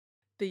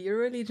The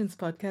Euro Allegiance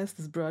podcast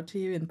is brought to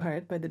you in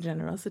part by the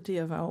generosity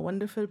of our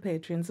wonderful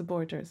Patreon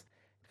supporters.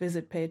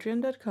 Visit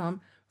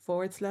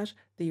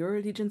patreon.com/the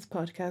Euro Allegiance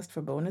podcast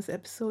for bonus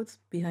episodes,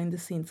 behind the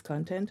scenes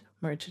content,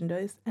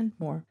 merchandise, and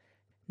more.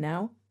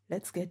 Now,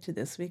 let's get to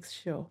this week's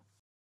show.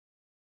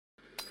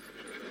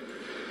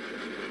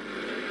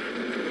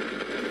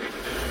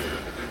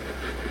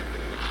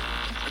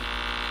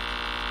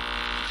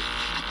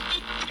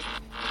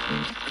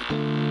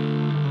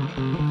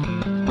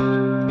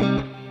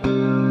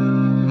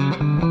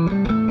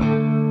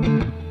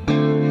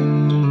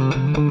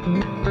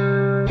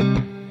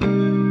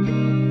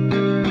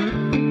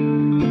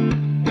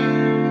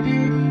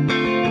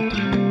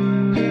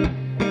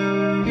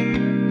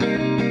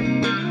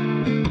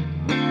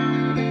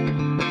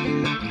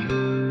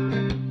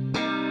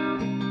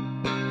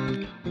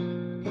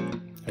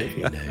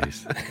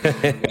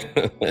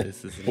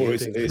 This is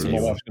it's my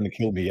wife's going to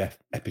kill me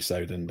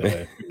episode, and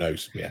who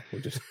knows? Yeah,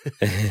 we'll just.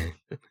 There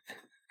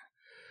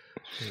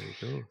you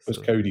go. Where's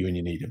Cody when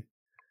you need him?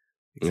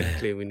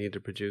 Exactly. We need a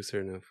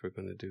producer now if we're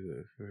going to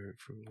do for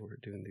we're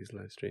doing these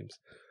live streams.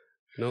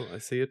 No, I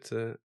see it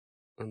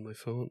on my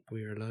phone.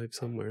 We are live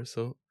somewhere,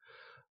 so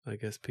I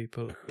guess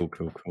people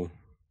cool.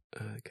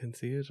 Can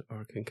see it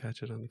or can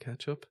catch it on the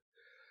catch up.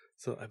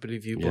 So I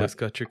believe you boys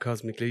got your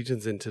Cosmic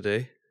Legions in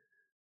today.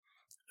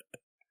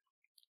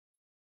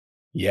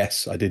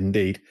 Yes, I did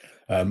indeed.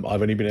 I've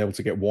only been able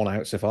to get one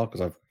out so far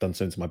because I've done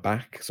something to my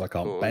back, so I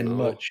can't bend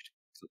much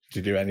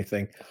to do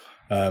anything.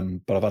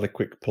 But I've had a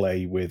quick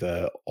play with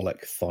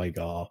Oleg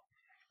Thygar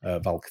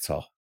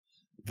Valkatar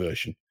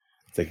version.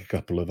 Take a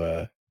couple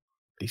of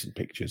decent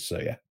pictures. So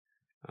yeah,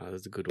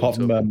 that's a good apart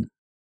one. From,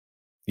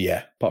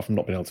 apart from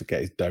not being able to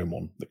get his dome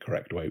on the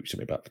correct way, which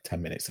took me about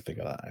 10 minutes to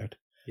figure that out.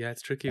 Yeah,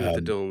 it's tricky with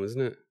the dome,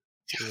 isn't it?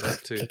 You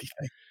have to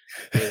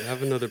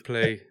have another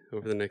play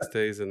over the next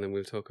days, and then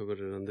we'll talk about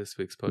it on this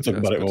week's podcast. We'll talk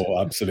about it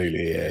more,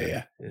 absolutely,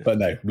 yeah. But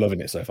no,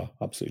 loving it so far,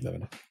 absolutely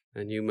loving it.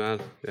 And you,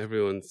 Mal,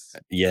 everyone's.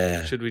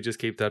 Yeah. Should we just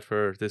keep that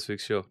for this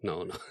week's show?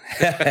 No.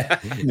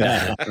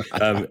 No.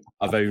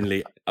 I've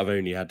only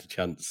had a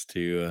chance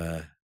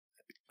to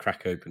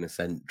crack open a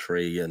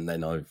sentry, and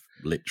then I've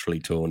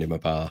literally torn him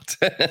apart.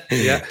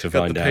 To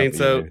find the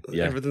paints out.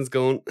 Everything's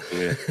going.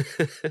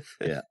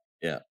 Yeah.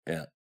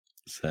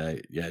 So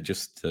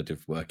just sort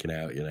of working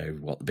out,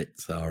 what the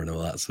bits are and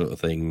all that sort of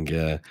thing.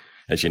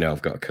 As you know,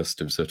 I've got a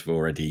custom sort of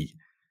already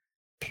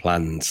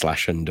planned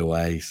 /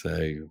 underway.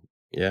 So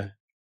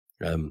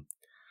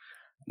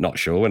not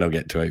sure when I'll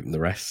get to open the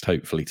rest.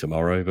 Hopefully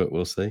tomorrow, but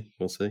we'll see.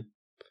 Very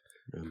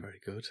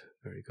good.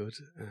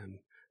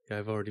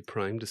 I've already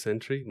primed a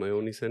sentry, my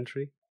only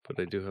sentry, but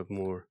I do have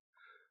more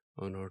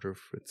on order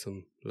with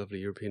some lovely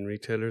European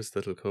retailers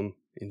that'll come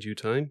in due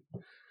time.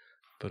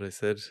 But I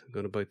said I'm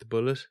going to bite the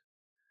bullet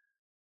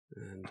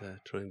and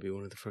try and be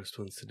one of the first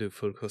ones to do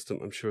full custom.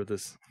 I'm sure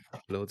there's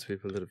loads of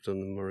people that have done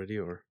them already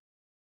or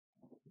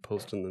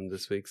posting them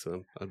this week,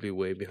 so I'll be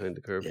way behind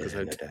the curve because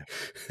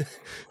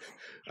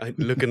I'm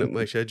looking at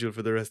my schedule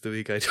for the rest of the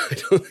week. I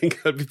don't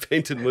think I'll be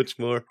painting much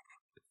more.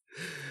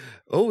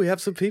 Oh, we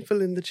have some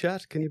people in the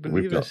chat. Can you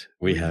believe it?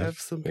 We have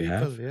some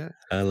people, yeah.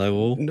 Hello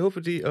all.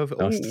 Nobody of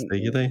nice to see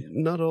you there.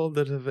 Not all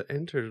that have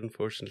entered,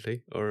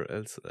 unfortunately, or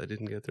else I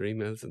didn't get their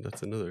emails, and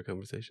that's another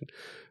conversation.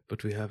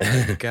 But we have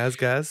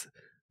Gaz,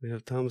 we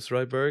have Thomas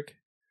Ryberg,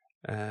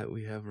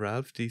 we have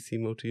Ralph, DC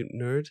Moto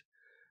Nerd,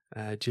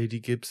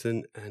 JD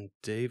Gibson, and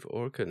Dave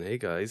Orkin. Hey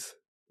guys,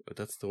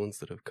 that's the ones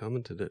that have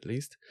commented at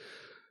least.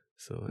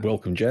 So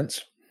welcome,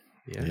 gents.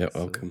 Yeah,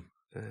 welcome.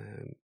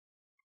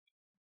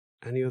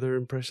 Any other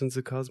impressions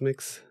of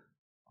Cosmics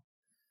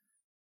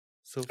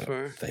so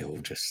far? They all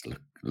just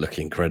look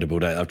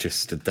incredible. I've just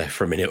stood there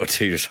for a minute or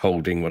two, just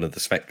holding one of the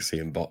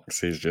Spexium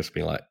boxes, just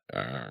being like,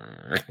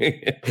 I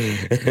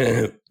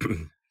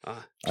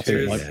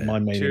think my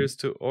main, cheers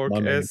to Orc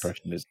my main S.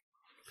 impression is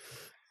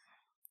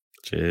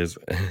cheers.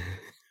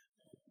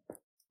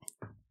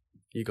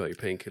 You got your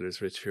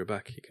painkillers, Rich. You're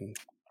back. You can.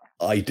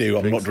 I do.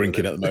 I'm not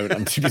drinking at the moment.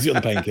 I'm too busy on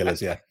the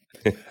painkillers. Yeah.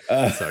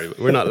 Sorry,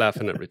 we're not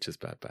laughing at Rich's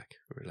bad back.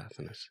 We're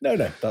laughing at. No,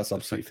 that's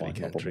absolutely fine.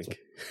 Can't drink.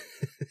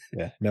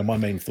 Yeah. No, my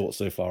main thought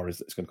so far is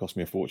that it's going to cost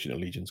me a fortune at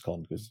Legion's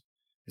Con because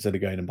instead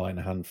of going and buying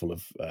a handful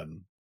of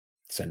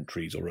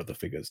sentries or other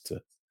figures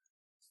to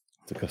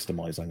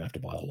customize, I'm going to have to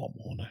buy a lot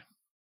more now.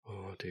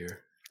 Oh dear.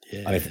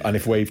 Yeah. And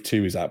if Wave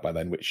 2 is out by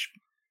then, which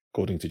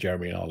according to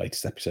Jeremy in our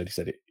latest episode, he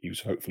said he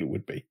was hopeful it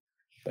would be,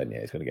 then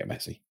it's going to get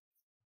messy.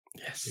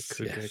 Yes, it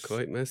could get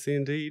quite messy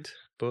indeed,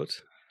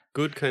 but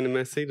good kind of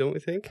messy, don't we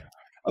think?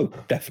 Oh,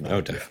 definitely.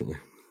 Oh, definitely.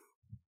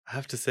 I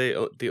have to say,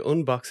 the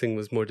unboxing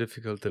was more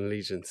difficult than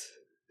Legions.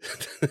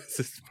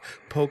 Just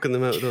poking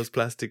them out of those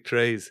plastic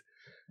trays.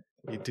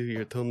 You do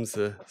your thumbs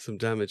some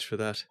damage for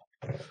that.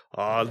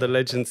 Oh, the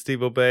legend,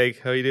 Steve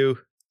O'Beg. How you do?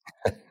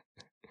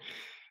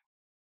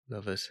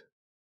 Love it.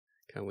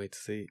 Can't wait to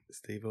see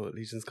Steve-O at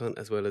Legion's Con,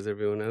 as well as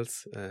everyone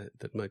else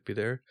that might be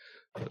there.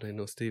 But I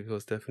know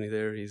Steve-O's definitely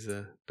there. He's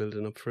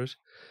building up for it.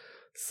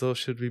 So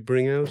should we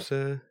bring out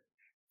our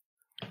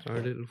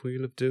little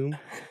Wheel of Doom?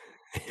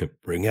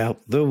 Bring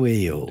out the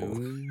wheel.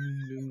 Doom,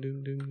 doom,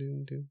 doom, doom.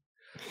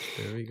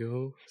 There we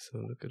go. So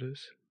look at it.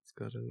 It's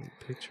got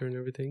a picture and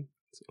everything.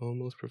 It's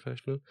almost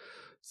professional.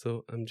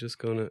 So I'm just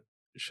going to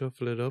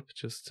shuffle it up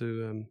just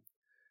to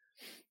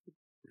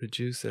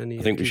reduce any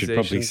I think we should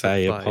probably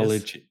say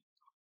bias.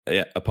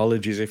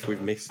 apologies if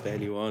we've missed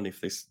anyone. If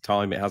this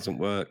time it hasn't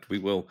worked, we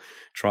will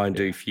try and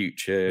do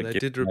future. Well, I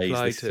did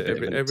reply to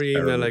every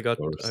email I got.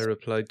 I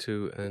replied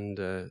to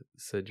and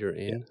said you're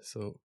in. Yeah.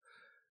 So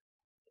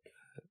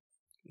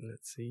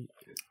let's see.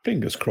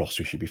 Fingers crossed,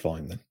 we should be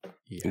fine then.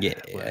 Yeah.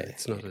 Well,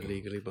 it's not a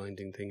legally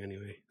binding thing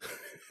anyway.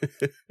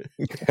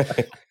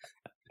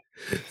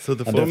 So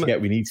the and don't forget,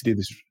 we need to do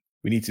this.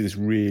 We need to do this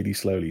really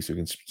slowly so we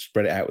can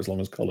spread it out as long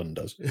as Colin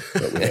does.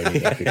 But we're only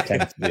like a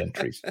tenth of the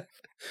entries.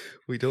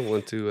 We don't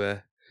want to.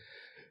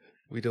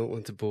 We don't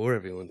want to bore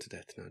everyone to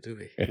death now, do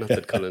we? Not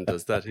that Colin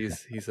does that.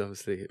 He's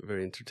obviously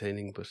very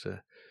entertaining, but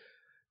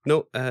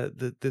no.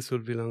 This will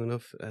be long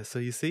enough. So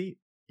you see,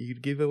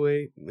 you'd give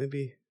away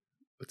maybe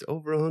it's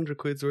over 100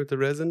 quid's worth of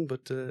resin,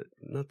 but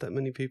not that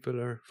many people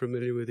are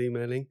familiar with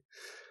emailing.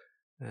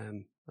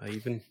 I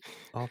even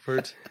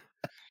offered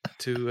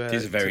to. It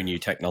is a very new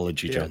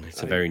technology, John.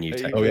 It's a very new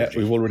technology. Oh yeah,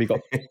 we've already got.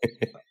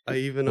 I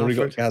even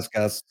got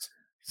Gaz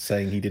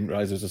saying he didn't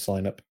realize there's a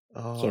sign up.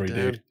 Oh, sorry, damn.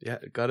 dude. Yeah,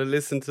 gotta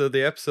listen to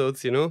the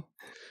episodes,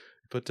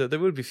 But there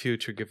will be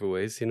future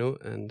giveaways,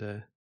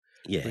 and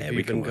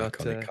we can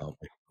work on it, can't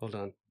we? Hold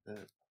on,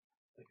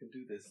 I can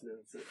do this now.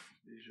 It's a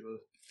visual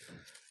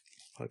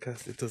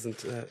podcast. It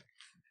doesn't.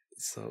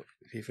 So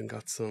we've even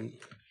got some,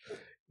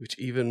 which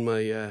even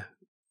my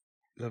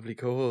lovely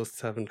co-hosts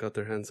haven't got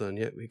their hands on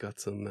yet. We got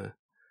some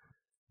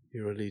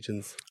Euro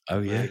Legions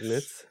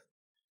magnets.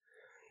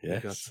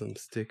 Yes. We got some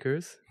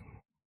stickers.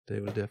 They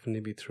will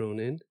definitely be thrown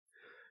in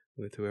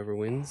with whoever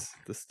wins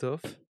the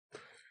stuff.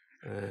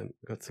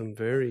 Got some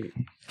very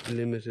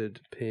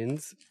limited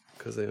pins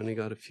because I only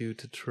got a few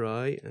to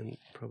try, and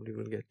probably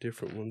will get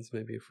different ones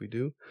maybe if we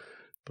do.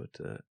 But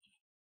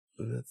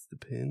that's the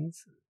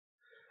pins.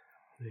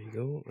 There you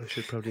go. I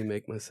should probably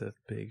make myself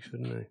big,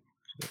 shouldn't I?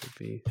 That would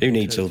be. Who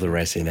needs all the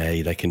resin?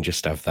 They can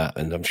just have that,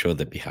 and I'm sure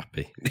they'd be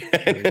happy.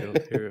 There you go.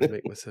 Here, I'll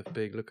make myself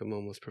big. Look, I'm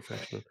almost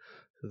professional.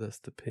 So that's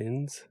the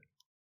pins,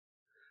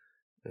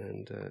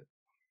 and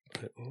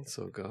I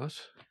also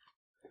got.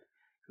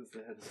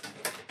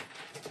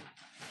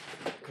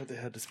 Because they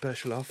had a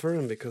special offer,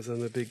 and because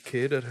I'm a big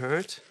kid at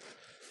heart,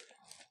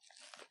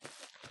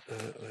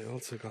 I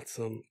also got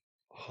some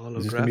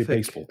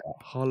holographic stickers.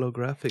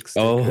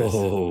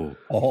 Oh,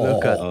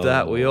 look at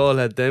that! We all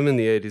had them in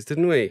the 80s,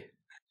 didn't we?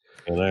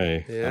 I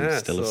know. Yeah, I'm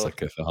still a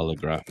sucker for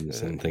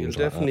holograms and things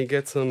you'll like definitely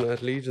get some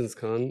at Legions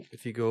Con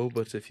if you go,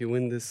 but if you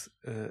win this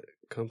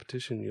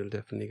competition, you'll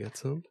definitely get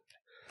some.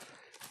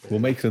 We'll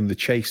make them the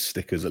chase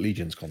stickers at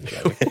Legions Con.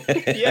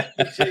 Yeah,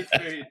 the chase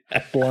period.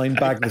 Blind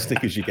bag the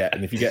stickers you get,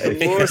 and if you get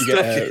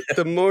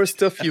the more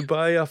stuff you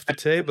buy off the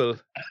table,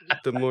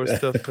 the more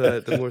stuff,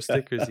 the more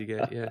stickers you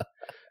get. Yeah.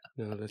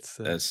 No, let's.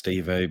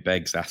 Steve-O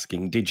begs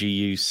asking, did you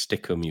use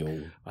Sticker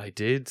Mule? I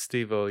did,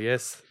 Steve-O.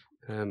 Yes.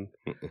 I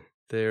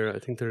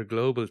think they're a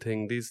global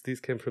thing. These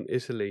came from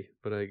Italy,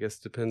 but I guess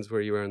depends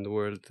where you are in the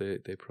world.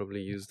 They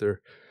probably use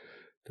their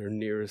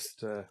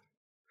nearest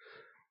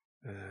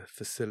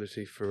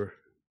facility for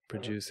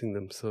producing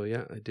them. So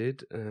yeah, I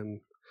did.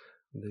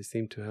 They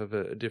seem to have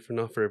a different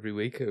offer every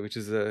week, which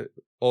is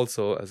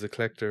also as a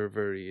collector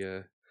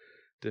very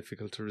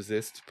difficult to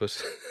resist.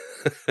 But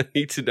I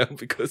need to know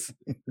because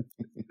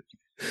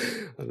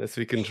unless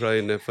we can try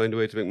and find a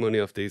way to make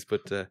money off these,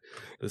 but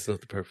that's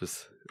not the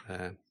purpose.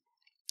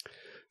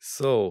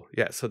 So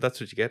that's what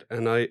you get.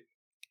 And I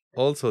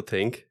also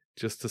think,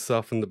 just to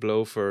soften the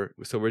blow so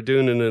we're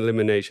doing an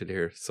elimination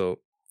here. So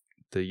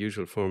the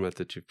usual format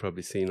that you've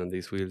probably seen on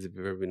these wheels if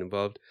you've ever been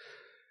involved.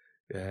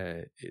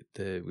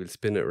 We'll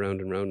spin it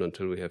round and round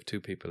until we have 2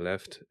 people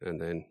left,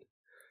 and then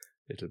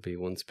it'll be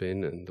one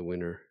spin, and the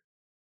winner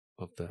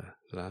of the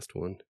last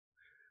one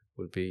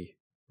will be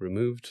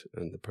removed,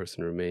 and the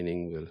person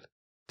remaining will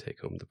take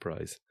home the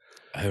prize.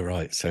 Oh,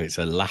 right. So it's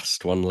a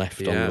last one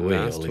left on the wheel.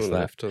 Last one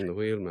left on the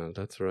wheel, Mal.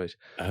 That's right.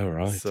 Oh,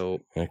 right.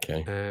 So,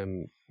 okay.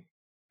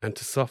 And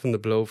to soften the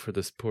blow for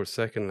this poor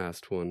second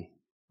last one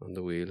on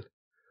the wheel,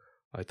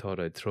 I thought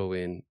I'd throw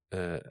in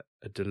a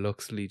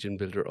deluxe Legion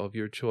builder of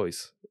your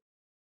choice.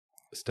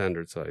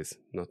 Standard size,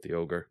 not the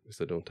ogre,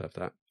 because I don't have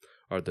that,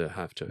 or the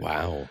half giant.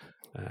 Wow.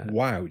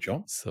 Wow,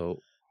 John. So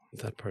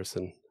that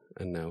person,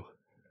 and now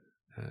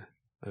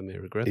I may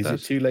regret that.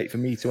 Is it too late for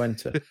me to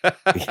enter?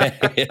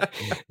 I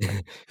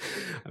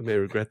may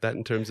regret that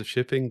in terms of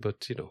shipping,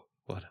 but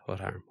what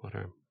harm? What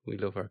harm? We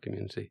love our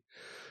community.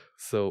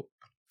 So,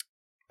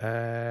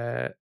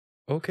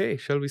 okay,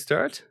 shall we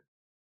start?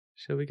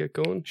 Shall we get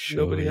going? Sure,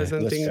 Nobody has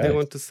anything they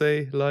want to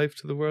say live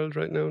to the world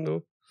right now,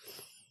 no?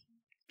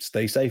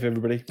 Stay safe,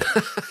 everybody.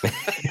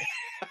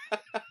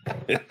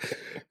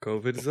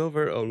 COVID is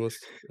over,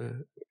 almost.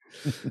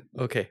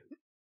 Okay,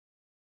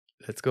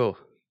 let's go.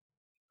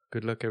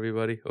 Good luck,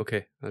 everybody.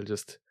 Okay, I'll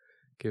just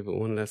give it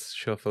one last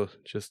shuffle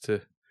just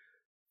to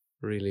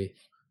really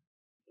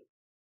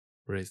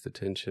raise the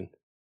tension.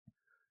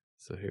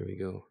 So here we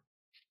go.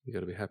 You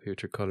got to be happy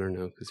with your color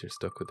now because you're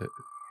stuck with it.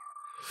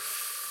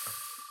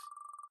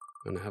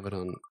 I'm going to have it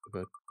on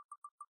about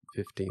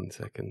 15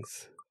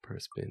 seconds per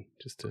spin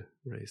just to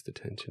raise the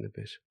tension a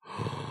bit.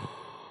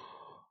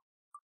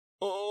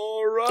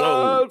 Oh,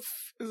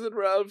 Ralph! Is it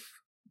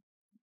Ralph?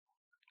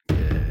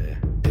 Yeah,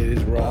 it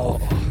is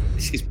Ralph.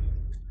 This is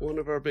One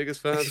of our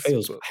biggest fans. This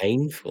feels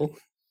painful.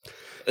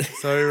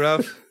 Sorry,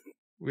 Ralph.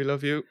 We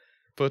love you,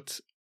 but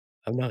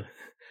I'm not.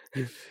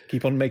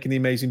 Keep on making the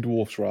amazing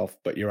dwarfs, Ralph,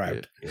 but you're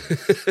out. Yeah.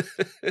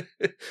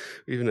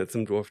 We even had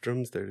some dwarf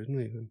drums there, didn't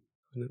we?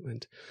 When it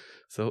went.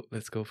 So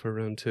let's go for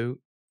round 2.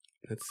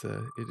 It's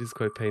it is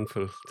quite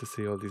painful to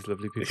see all these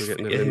lovely people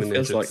getting eliminated. It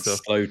feels like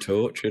slow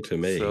torture to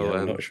me. So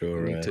I'm not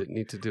sure.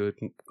 Need to do it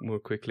more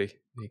quickly.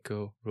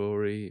 Nico,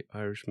 Rory,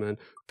 Irishman,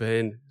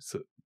 Ben.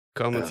 So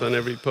comments on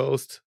every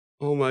post.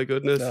 Oh my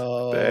goodness,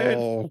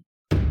 Ben.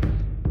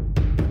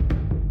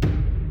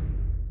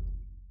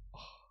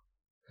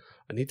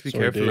 I need to be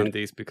careful on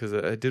these because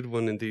I did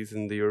one in these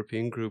in the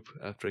European group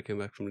after I came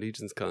back from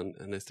Legions Con,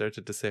 and I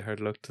started to say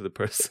hard luck to the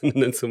person,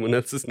 and then someone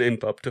else's name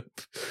popped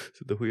up,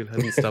 so the wheel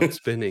hadn't stopped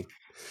spinning.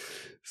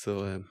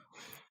 So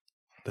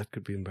that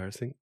could be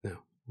embarrassing.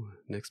 Now,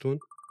 next one.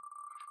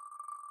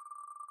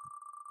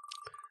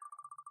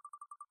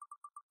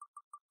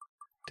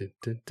 Dun,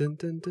 dun, dun,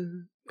 dun,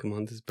 dun. Come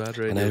on, this is bad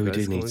radio. I know we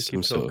guys. do need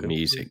some sort of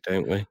music,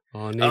 don't we?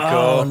 Oh, Nico.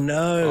 Oh,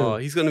 no. Oh,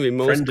 he's going to be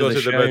most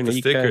gutted about the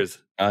stickers.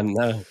 I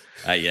know.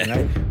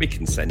 Yeah, we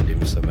can send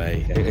him some,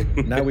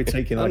 Now we're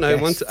taking our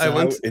guests I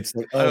want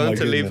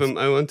to leave goodness. him.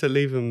 I want to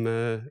leave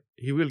him.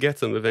 He will get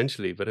some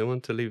eventually, but I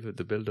want to leave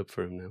the build up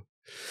for him now.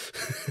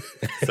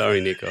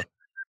 Sorry, Nico.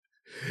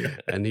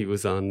 And he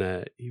was on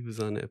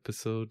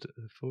episode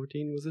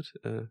 14, was it?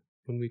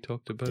 When we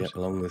talked about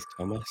along with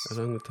Thomas.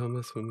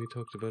 When we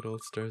talked about All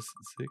Stars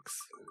 6.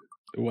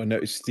 Oh, I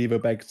noticed Steve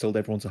O'Beg told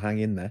everyone to hang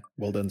in there.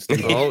 Well done,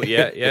 Steve. Oh,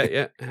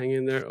 yeah. Hang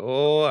in there.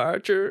 Oh,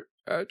 Archer's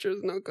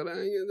not going to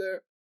hang in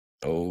there.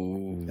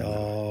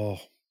 Oh.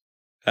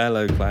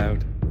 Hello,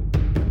 Cloud.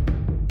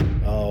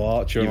 Oh,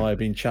 Archer and I have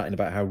been chatting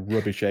about how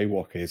rubbish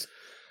AWOC is,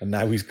 and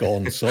now he's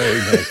gone. Sorry,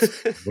 mate.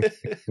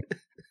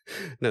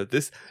 No,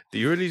 the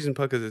Eurolegion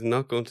podcast is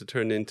not going to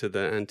turn into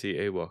the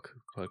anti-AWOC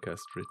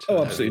podcast, Rich.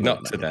 Oh, absolutely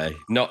not today.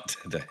 Not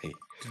today.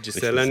 Did you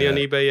sell any on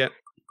eBay yet?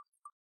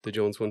 The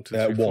Jones 1, 2,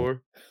 3,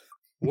 4?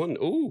 One.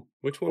 Oh,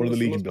 which one? One of was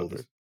the the Legion most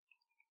builders.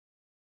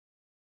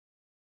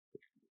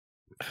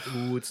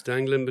 Ooh, it's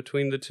dangling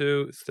between the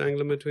two.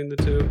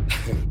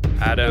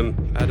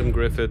 Adam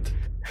Griffith.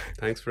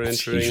 Thanks for That's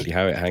entering. usually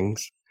how it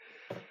hangs.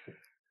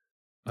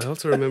 I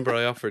also remember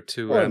I offered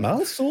to.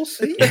 Mal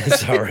saucy.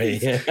 Sorry,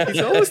 he's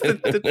always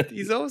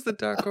the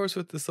dark horse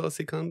with the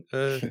saucy comment,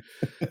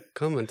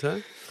 huh?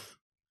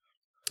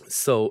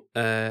 So,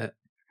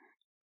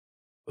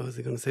 what was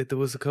I going to say? There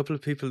was a couple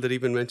of people that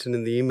even mentioned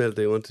in the email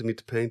they wanted me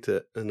to paint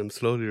it, and I'm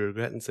slowly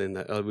regretting saying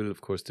that. I will,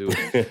 of course, do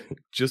it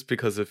just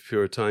because of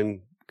pure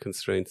time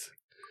constraints.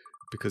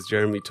 Because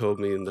Jeremy told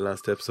me in the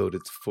last episode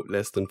it's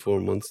less than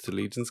 4 months to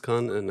Legions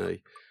Con, and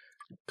I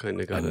kind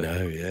of got. I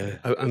know, yeah.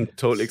 I'm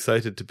totally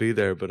excited to be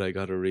there, but I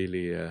got to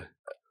really.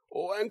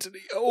 Oh,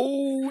 Anthony!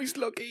 Oh, he's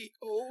lucky!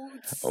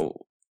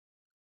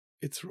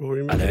 It's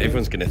Rory. I know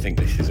everyone's going to think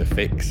this is a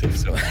fix if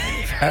so.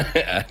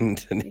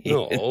 Anthony.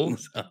 No,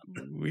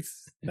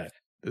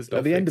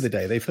 At the end of the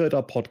day, they've heard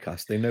our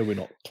podcast. They know we're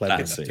not clever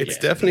enough. It's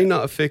definitely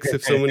not a fix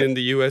if someone in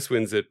the US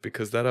wins it,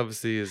 because that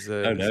obviously is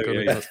going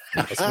to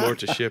cost more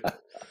to ship.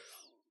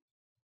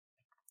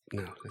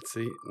 Now, let's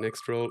see.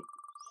 Next roll.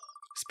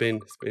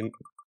 Spin.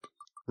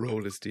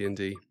 Roll is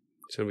D&D.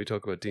 Shall we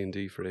talk about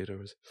D&D for 8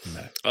 hours?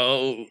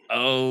 No.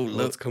 Oh,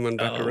 look. It's coming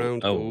back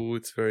around. Oh,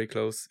 it's very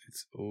close.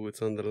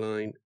 It's on the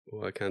line.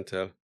 Oh, I can't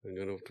tell. I'm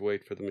going to have to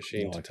wait for the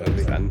machine to tell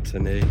me.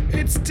 Anthony.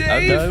 It's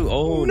Dave!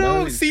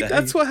 No, see, Dave.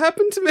 That's what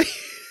happened to me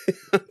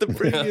on the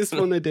previous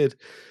one I did.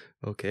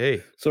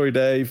 Okay. Sorry,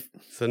 Dave.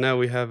 So now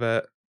we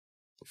have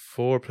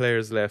 4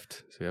 players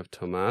left. So we have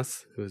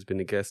Tomas, who has been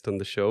a guest on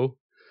the show.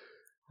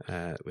 We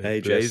have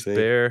Blaze Jesse.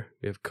 Bear.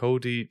 We have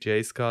Cody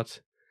J.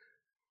 Scott.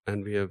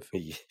 And we have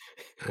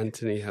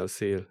Anthony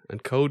Houseal.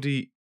 And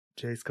Cody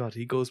J. Scott,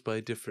 he goes by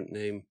a different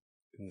name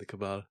in the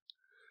Cabal.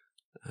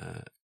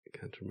 I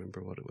can't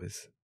remember what it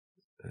was.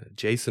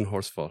 Jason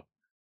Horsefall.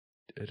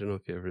 I don't know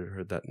if you ever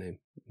heard that name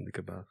in the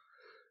Cabal.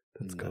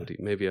 That's Cody.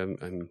 Maybe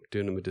I'm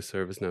doing him a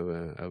disservice now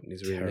out in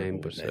his real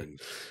name, but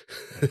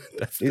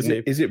that's the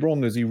name. Is it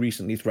wrong as he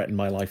recently threatened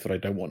my life that I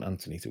don't want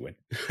Anthony to win?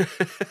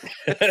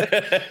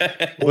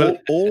 Well,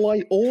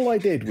 all I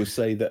did was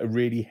say that a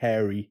really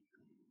hairy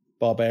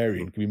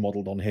barbarian can be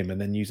modelled on him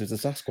and then used as a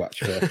Sasquatch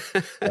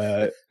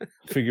for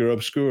figure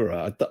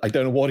obscura. I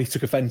don't know what he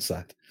took offence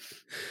at.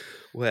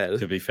 Well,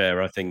 to be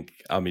fair,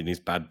 I mean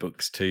his bad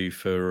books too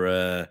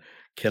for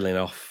killing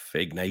off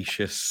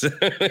Ignatius.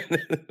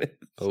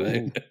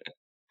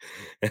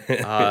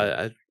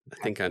 I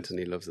think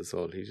Anthony loves us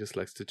all. He just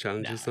likes to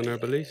challenge us on our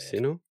beliefs, you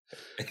know.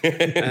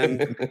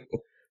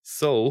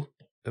 So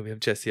we have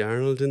Jesse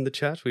Arnold in the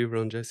chat. We were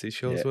on Jesse's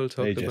show as well,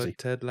 talking about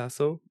Ted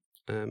Lasso.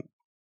 All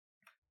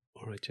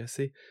right,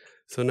 Jesse.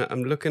 So now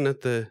I'm looking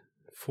at the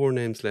 4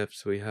 names left.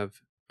 So we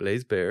have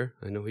Blaze Bear.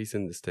 I know he's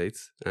in the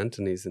States.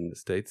 Anthony's in the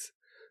States.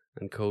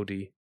 And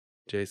Cody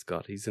J.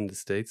 Scott, he's in the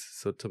States.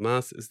 So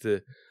Tomas is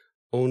the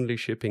only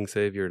shipping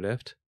savior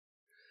left.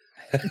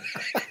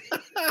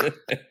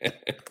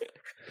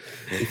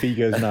 If he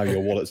goes now,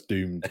 your wallet's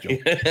doomed, John.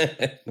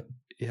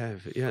 Yeah,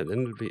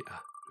 then it'll be...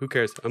 who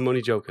cares? I'm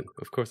only joking.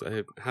 Of course,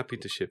 I'm happy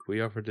to ship.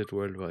 We offered it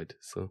worldwide,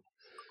 so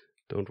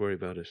don't worry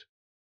about it.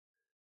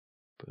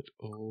 But,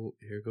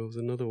 here goes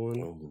another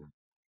one. Oh.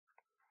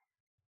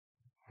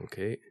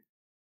 Okay.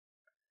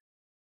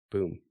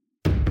 Boom.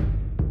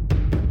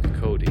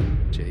 Cody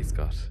J.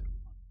 Scott.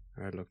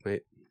 Hard luck,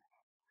 mate.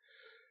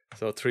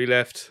 So 3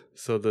 left.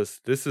 So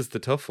this is the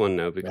tough one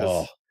now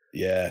because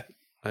yeah,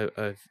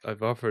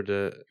 I've offered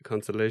a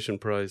consolation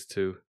prize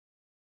to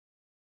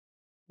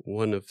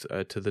one of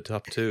to the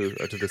top 2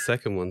 or to the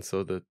second one,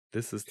 so that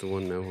this is the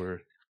one now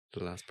where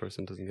the last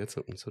person doesn't get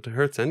something. So it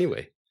hurts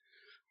anyway.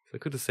 So I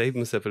could have saved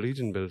myself a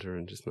Legion builder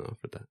and just not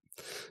offered that.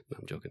 No,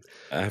 I'm joking.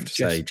 I have to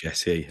say,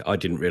 Jesse, I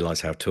didn't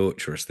realise how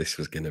torturous this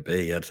was going to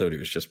be. I thought it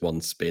was just one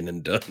spin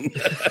and done.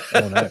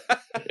 Oh no!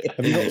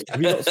 Have you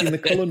not seen the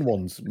Cullen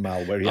ones,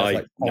 Mal, where he has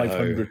like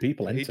 500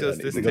 people enter? He does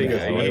this He thing.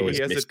 goes,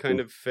 He has it kind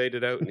of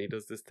faded out, and he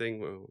does this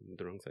thing on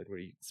the wrong side where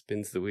he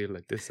spins the wheel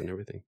like this and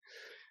everything.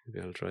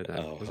 Maybe I'll try that.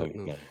 No.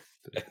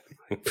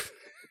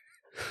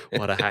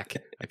 What a hack!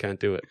 I can't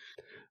do it.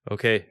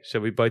 Okay,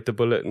 shall we bite the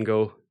bullet and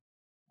go?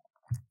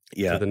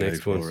 Yeah, to the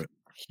next one.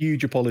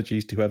 Huge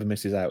apologies to whoever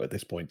misses out at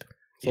this point.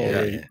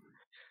 Sorry. Yeah.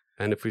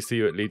 And if we see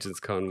you at Legion's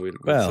Con, we'll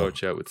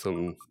sort you out with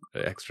something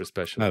extra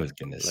special. I was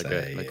going to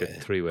say a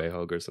 3-way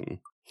hug or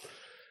something.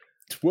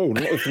 Whoa,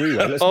 not a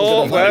 3-way. Let's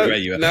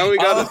now we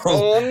got it.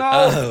 Oh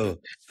no!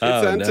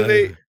 It's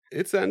Anthony. No.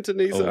 It's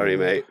Anthony. Sorry,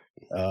 mate.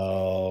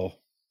 Oh.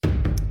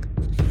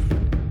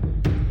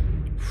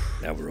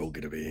 Now we're all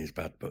going to be in his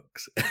bad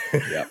books.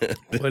 Yeah.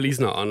 Well, he's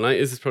not online.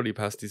 This is probably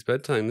past his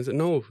bedtime, is it?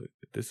 No,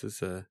 this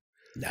is...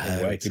 No,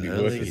 it's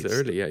early. It's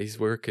early. Yeah, he's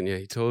working. Yeah,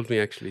 he told me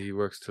actually he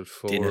works till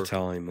 4 dinner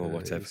time or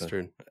whatever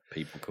Eastern.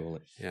 People call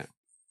it. Yeah,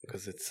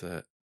 because it's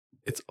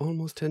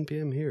almost 10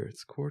 p.m. here.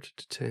 It's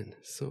 9:45.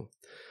 So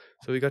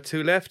we got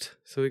 2 left.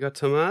 So we got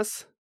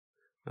Tomas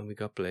and we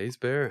got Blaze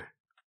Bear,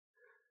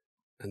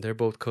 and they're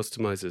both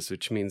customizers,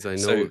 which means I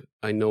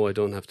know I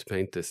don't have to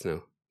paint this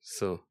now.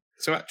 So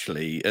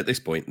actually, at this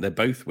point, they're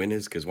both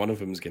winners because one of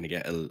them's going to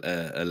get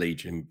a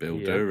Legion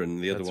builder and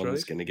the other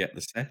one's going to get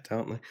the set,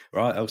 aren't they?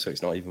 Right. Also,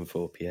 it's not even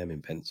 4 p.m.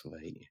 in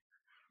Pennsylvania.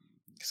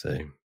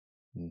 So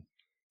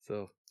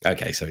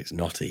okay, so it's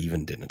not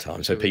even dinner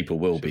time. So people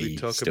will be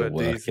still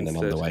working and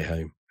on the way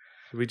home.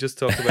 Should we just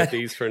talk about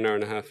these for an hour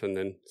and a half and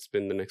then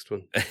spin the next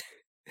one?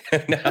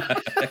 No,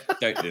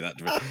 don't do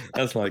that.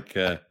 That's like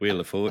Wheel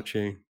of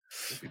Fortune.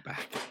 We'll be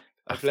back.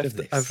 I've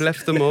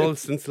left them all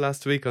since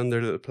last week on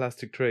their little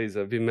plastic trays.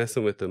 I've been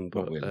messing with them,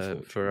 but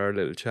for our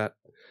little chat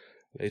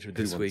later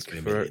this week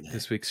for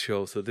this week's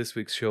show. So this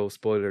week's show,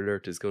 spoiler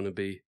alert, is going to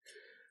be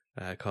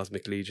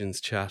Cosmic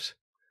Legion's chat,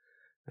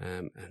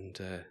 and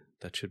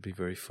that should be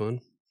very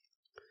fun.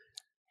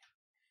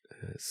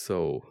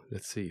 So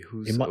let's see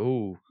who's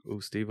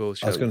Steve-O's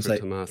shouting for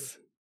Tomas.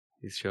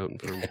 He's shouting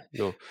for him.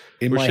 No,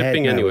 in we're my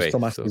shipping head now, anyway.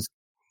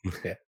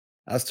 Yeah.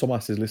 As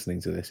Tomas is listening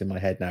to this, in my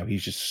head now,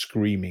 he's just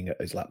screaming at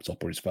his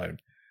laptop or his phone.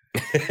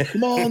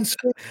 Come on,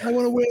 I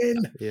want to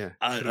win. Yeah.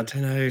 I don't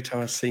know,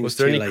 Tomas seems Was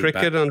there any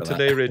cricket on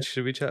today, Rich?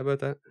 Should we chat about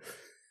that?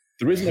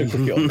 There is no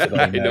cricket on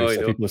today. I know.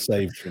 People are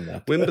saved from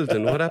that.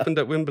 Wimbledon. What happened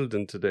at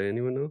Wimbledon today?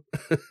 Anyone know?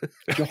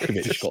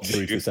 Djokovic got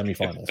through to the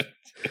semi-finals.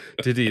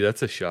 Did he?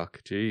 That's a shock.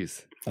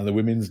 Jeez. And the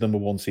women's number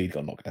 1 seed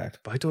got knocked out.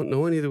 But I don't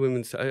know any of the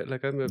women's... I'm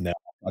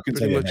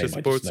pretty much a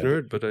sports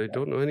nerd, but I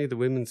don't know any of the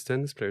women's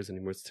tennis players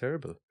anymore. It's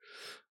terrible.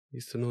 I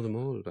used to know them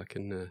all back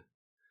in the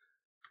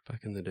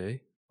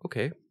day.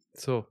 Okay,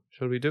 so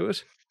shall we do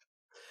it?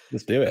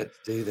 Let's do it. Let's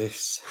do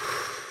this.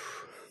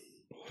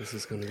 This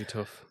is going to be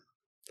tough.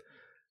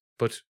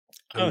 But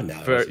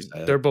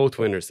they're both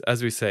winners,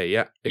 as we say.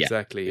 Yeah,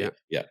 exactly.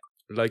 Yeah.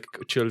 Like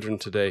children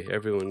today,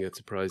 everyone gets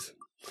a prize.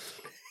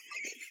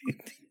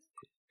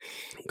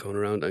 Going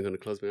around, I'm going to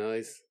close my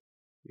eyes.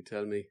 You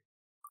tell me.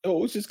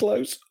 Oh, it's just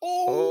close.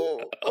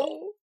 Oh.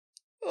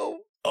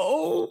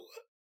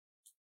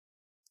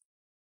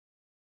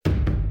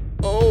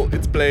 Oh,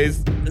 it's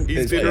Blaze.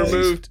 He's been Blaze.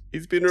 removed.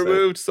 He's been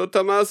removed. So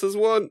Tomas has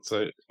won.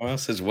 So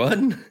Tomas has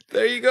won.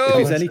 There you go. I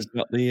was going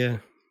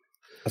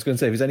to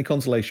say, if there's any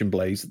consolation,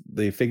 Blaze,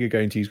 the figure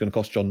going to you is going to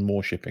cost John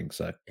more shipping.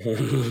 So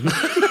you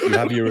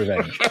have your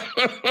revenge.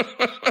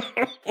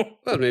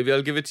 Well, maybe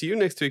I'll give it to you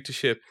next week to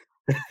ship.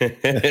 Do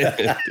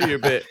your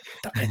bit.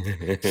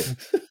 There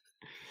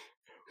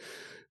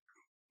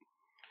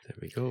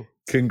we go.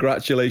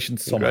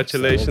 Congratulations, Tomas.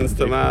 Congratulations,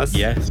 Tomas.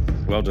 Yes,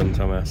 well done,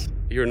 Tomas.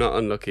 You're not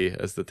unlucky,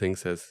 as the thing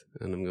says,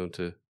 and I'm going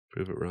to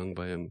prove it wrong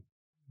by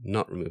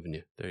not removing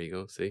you. There you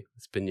go. See,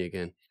 spin you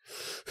again.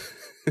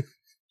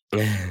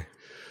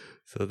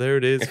 So there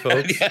it is,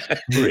 folks.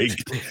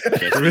 Rigged.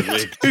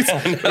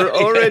 We're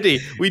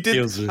already. We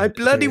did. I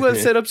bloody well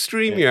set up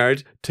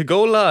StreamYard to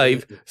go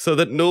live so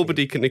that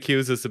nobody can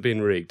accuse us of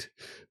being rigged.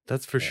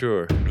 That's for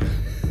sure.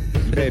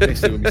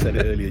 Basically, when we said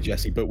it earlier,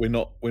 Jesse, but we're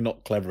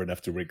not clever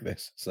enough to rig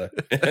this. So,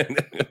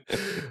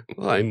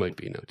 well, I might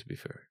be now. To be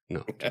fair,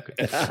 no.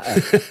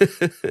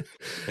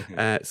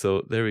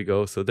 So there we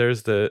go. So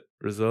there's the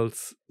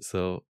results.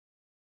 So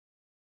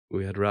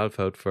we had Ralph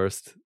out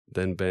first,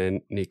 then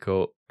Ben,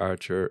 Nico,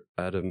 Archer,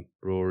 Adam,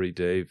 Rory,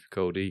 Dave,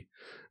 Cody,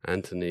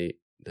 Anthony,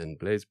 then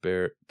Blaze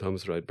Bear,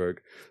 Thomas Rydberg.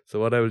 So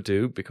what I will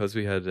do, because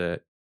we had an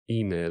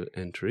email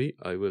entry,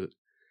 I will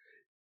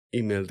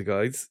email the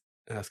guys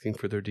asking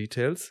for their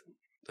details.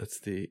 That's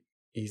the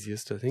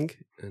easiest, I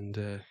think.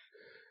 And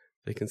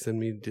they can send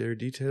me their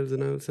details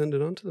and I will send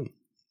it on to them.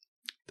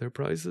 Their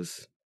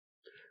prizes,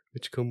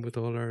 which come with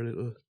all our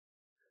little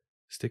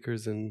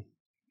stickers and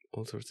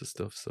all sorts of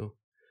stuff. So,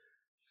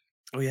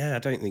 oh yeah, I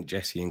don't think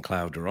Jesse and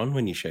Cloud are on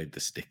when you showed the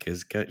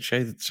stickers.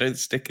 Show the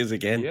stickers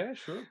again. yeah,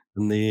 sure.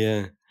 And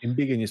the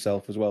embiggen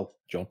yourself as well,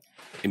 John.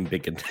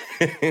 embiggen.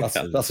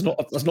 That's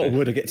not a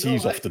word I get to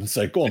use often.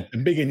 So go on,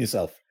 embiggen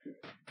yourself.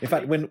 In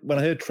fact, when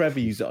I heard Trevor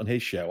use it on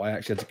his show, I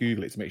actually had to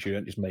Google it to make sure you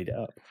don't just made it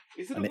up.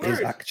 Is it and a it is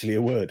word? actually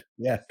a word.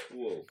 Yeah.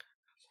 Whoa.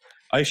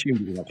 I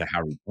assumed it was like a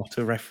Harry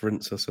Potter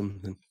reference or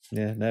something.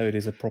 Yeah, no, it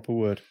is a proper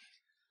word.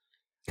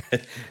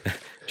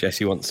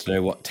 Jesse wants to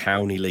know what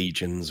towny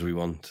legions we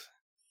want.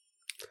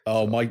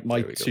 Oh, my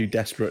there we two go.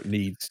 desperate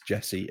needs,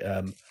 Jesse,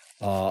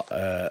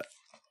 are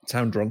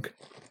town drunk.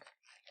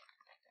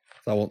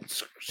 So I want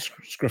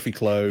scruffy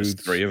clothes.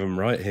 There's 3 of them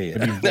right here.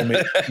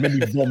 maybe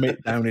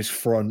vomit down his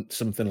front,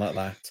 something like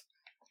that.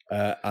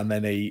 And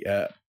then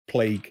a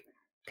plague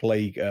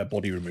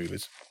body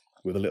removers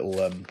with a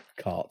little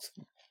cart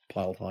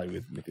piled high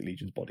with Mythic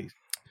Legion's bodies.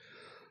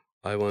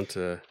 I want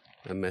a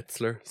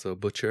Metzler, so a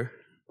butcher,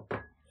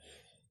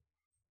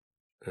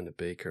 and a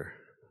baker.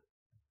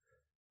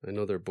 I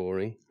know they're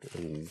boring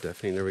and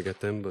definitely never get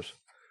them, but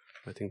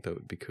I think that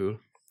would be cool.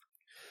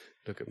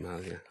 Look at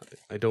Malia.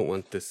 I don't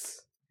want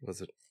this. Was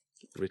it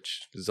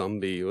rich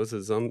zombie? Was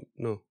it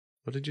No.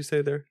 What did you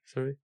say there?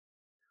 Sorry.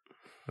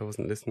 I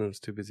wasn't listening. I was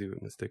too busy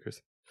with my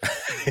stickers.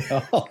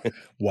 Oh,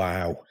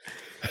 wow.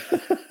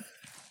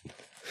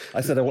 I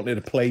said I wanted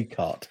a plague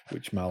cart,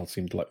 which Mal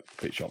seemed like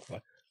a bit shocked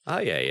by. Ah,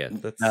 yeah.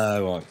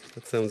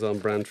 That sounds on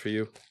brand for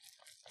you.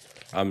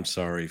 I'm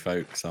sorry,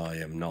 folks. I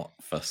am not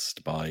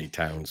fussed by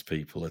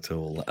townspeople at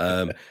all.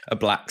 A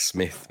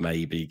blacksmith,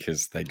 maybe,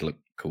 because they'd look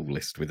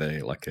coolest with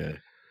an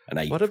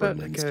apron What about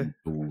and like some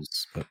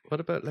tools. But What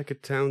about like a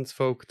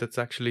townsfolk that's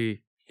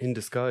actually in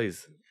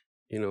disguise?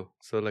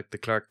 So like the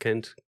Clark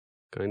Kent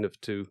kind of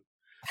to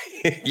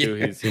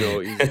his,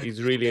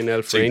 he's really an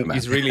elf ranger.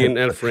 He's really an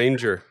elf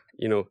ranger,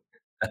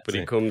 but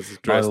he comes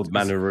dressed. Mild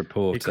manner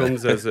reporter. He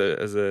comes as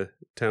a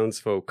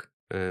townsfolk,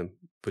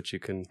 but you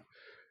can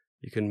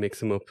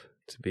mix him up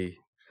to be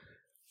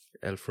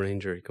elf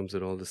ranger. He comes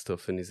with all the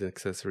stuff in his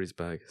accessories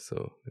bag.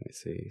 So let me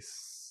see.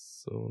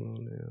 Solo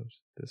layout.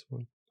 This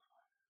one.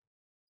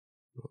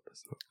 No,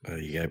 that's not. There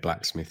you go,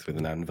 blacksmith with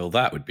an anvil.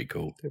 That would be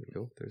cool. There we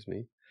go. There's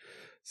me.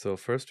 So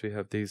first we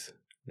have these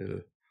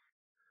little.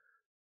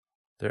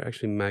 They're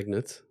actually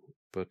magnets,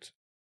 but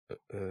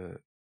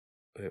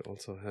I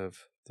also have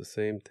the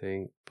same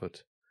thing,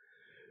 but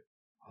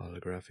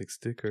holographic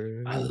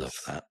stickers. I love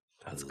that.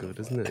 That's good,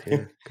 isn't it?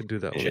 Yeah, could do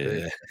that one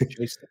day.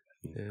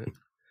 Yeah,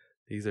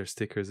 these are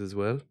stickers as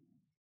well.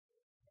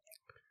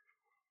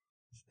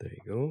 So there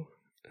you go.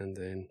 And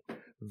then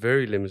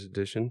very limited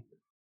edition.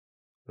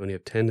 I only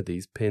have 10 of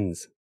these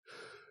pins.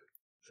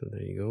 So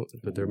there you go.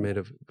 But they're made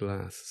of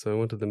glass. So I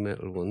wanted the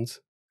metal ones.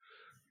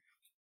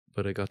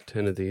 But I got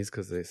 10 of these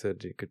because they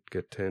said you could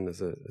get 10 as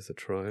a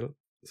trial.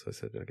 So I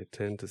said I'll get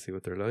 10 to see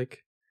what they're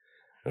like.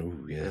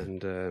 Oh, yeah.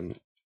 And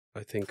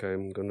I think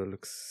I'm going to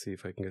see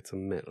if I can get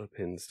some metal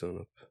pins done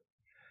up.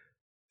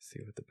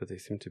 But they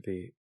seem to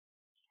be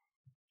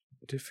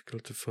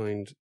difficult to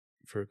find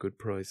for a good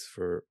price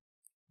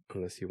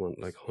unless you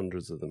want like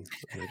hundreds of them.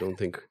 And I don't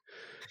think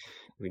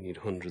we need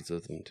hundreds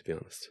of them, to be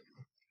honest.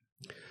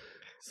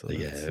 So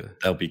yeah,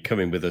 they'll be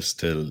coming with us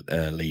to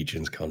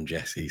Legions Con,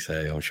 Jesse,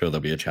 so I'm sure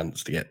there'll be a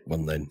chance to get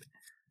one then.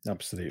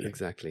 Absolutely.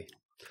 Exactly.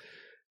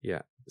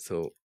 Yeah,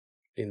 so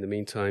in the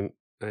meantime,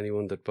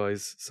 anyone that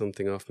buys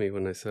something off me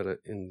when I sell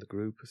it in the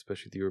group,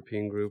 especially the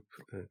European group,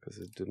 because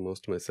I do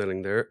most of my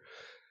selling there,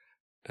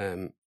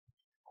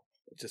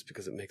 just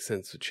because it makes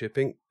sense with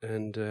shipping,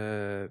 and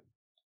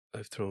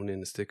I've thrown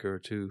in a sticker or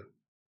two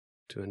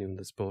to anyone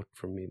that's bought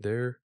from me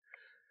there.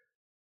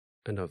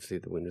 And obviously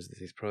the winners of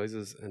these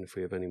prizes, and if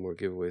we have any more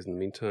giveaways in the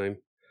meantime.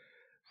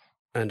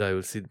 And I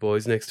will see the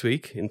boys next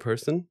week in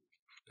person,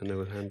 and I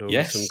will hand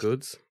over some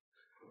goods.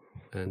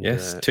 And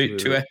yes,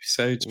 two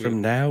episodes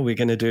from now, we're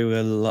going to do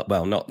a lot.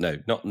 Well, not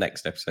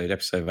next episode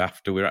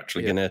after. We're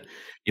actually going to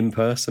in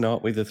person,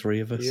 aren't we? The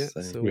 3 of us.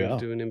 Yeah, so we're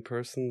doing in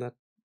person that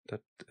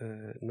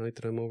night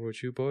that I'm over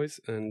with you boys,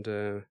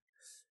 and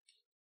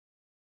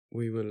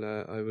we will.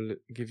 I will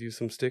give you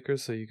some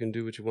stickers so you can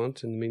do what you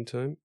want in the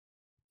meantime.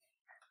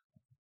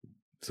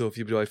 So if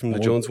you buy from the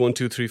Jones 1,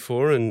 2, 3,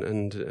 4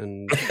 and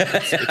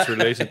it's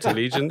related to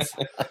Legions,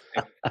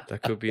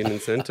 that could be an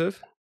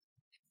incentive.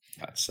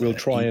 We'll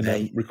try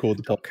and record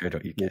the podcast.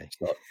 We'll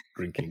start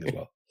drinking as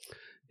well.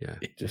 Yeah,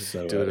 Just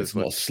so do it it's as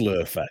not well. a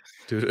slur fest.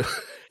 Do it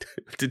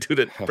to do it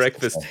at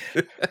breakfast.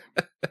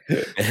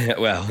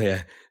 Well,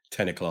 yeah,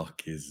 10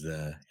 o'clock is.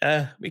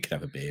 We could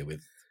have a beer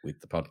with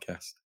the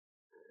podcast.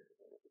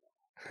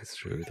 That's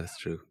true. That's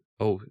true.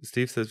 Oh,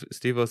 Steve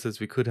O says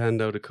we could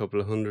hand out a couple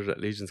of hundred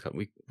at Legion's Cup.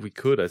 We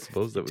could, I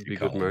suppose. That would be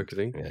good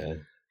marketing.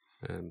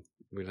 Yeah.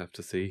 We'll have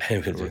to see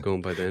where we're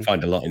going by then.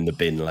 Find a lot in the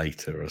bin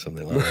later or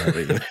something like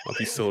that. I'll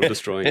be soul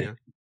destroying.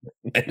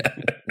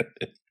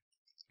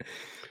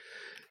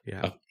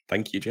 Yeah. Oh,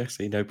 thank you,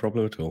 Jesse. No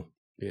problem at all.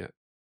 Yeah.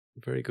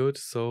 Very good.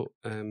 So,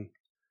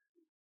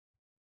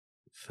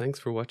 thanks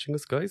for watching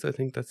us, guys. I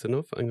think that's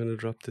enough. I'm going to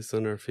drop this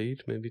on our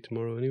feed maybe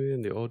tomorrow anyway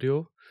in the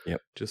audio.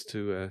 Yep. Just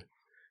to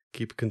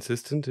keep it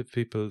consistent.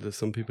 There's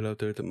some people out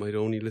there that might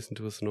only listen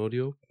to us in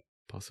audio,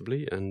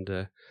 possibly,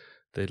 and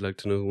they'd like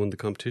to know who won the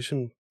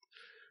competition.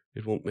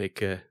 It won't make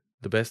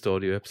the best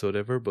audio episode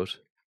ever, but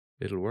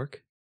it'll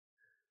work.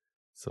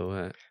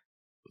 So,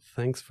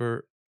 thanks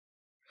for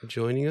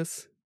joining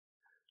us.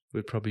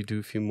 We'll probably do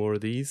a few more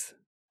of these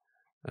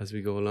as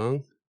we go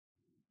along.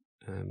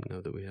 Now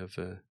that we have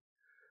not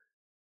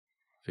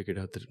figured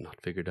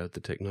out the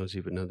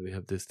technology, but now that we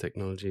have this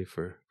technology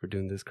for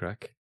doing this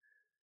crack.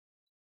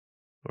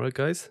 All right,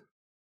 guys.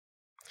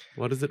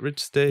 What is it,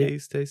 Rich? Stay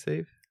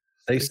safe.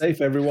 Stay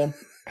safe, everyone.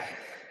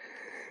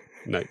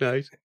 Night.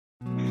 Take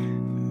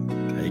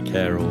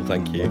care, all.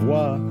 Thank you. Au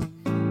revoir.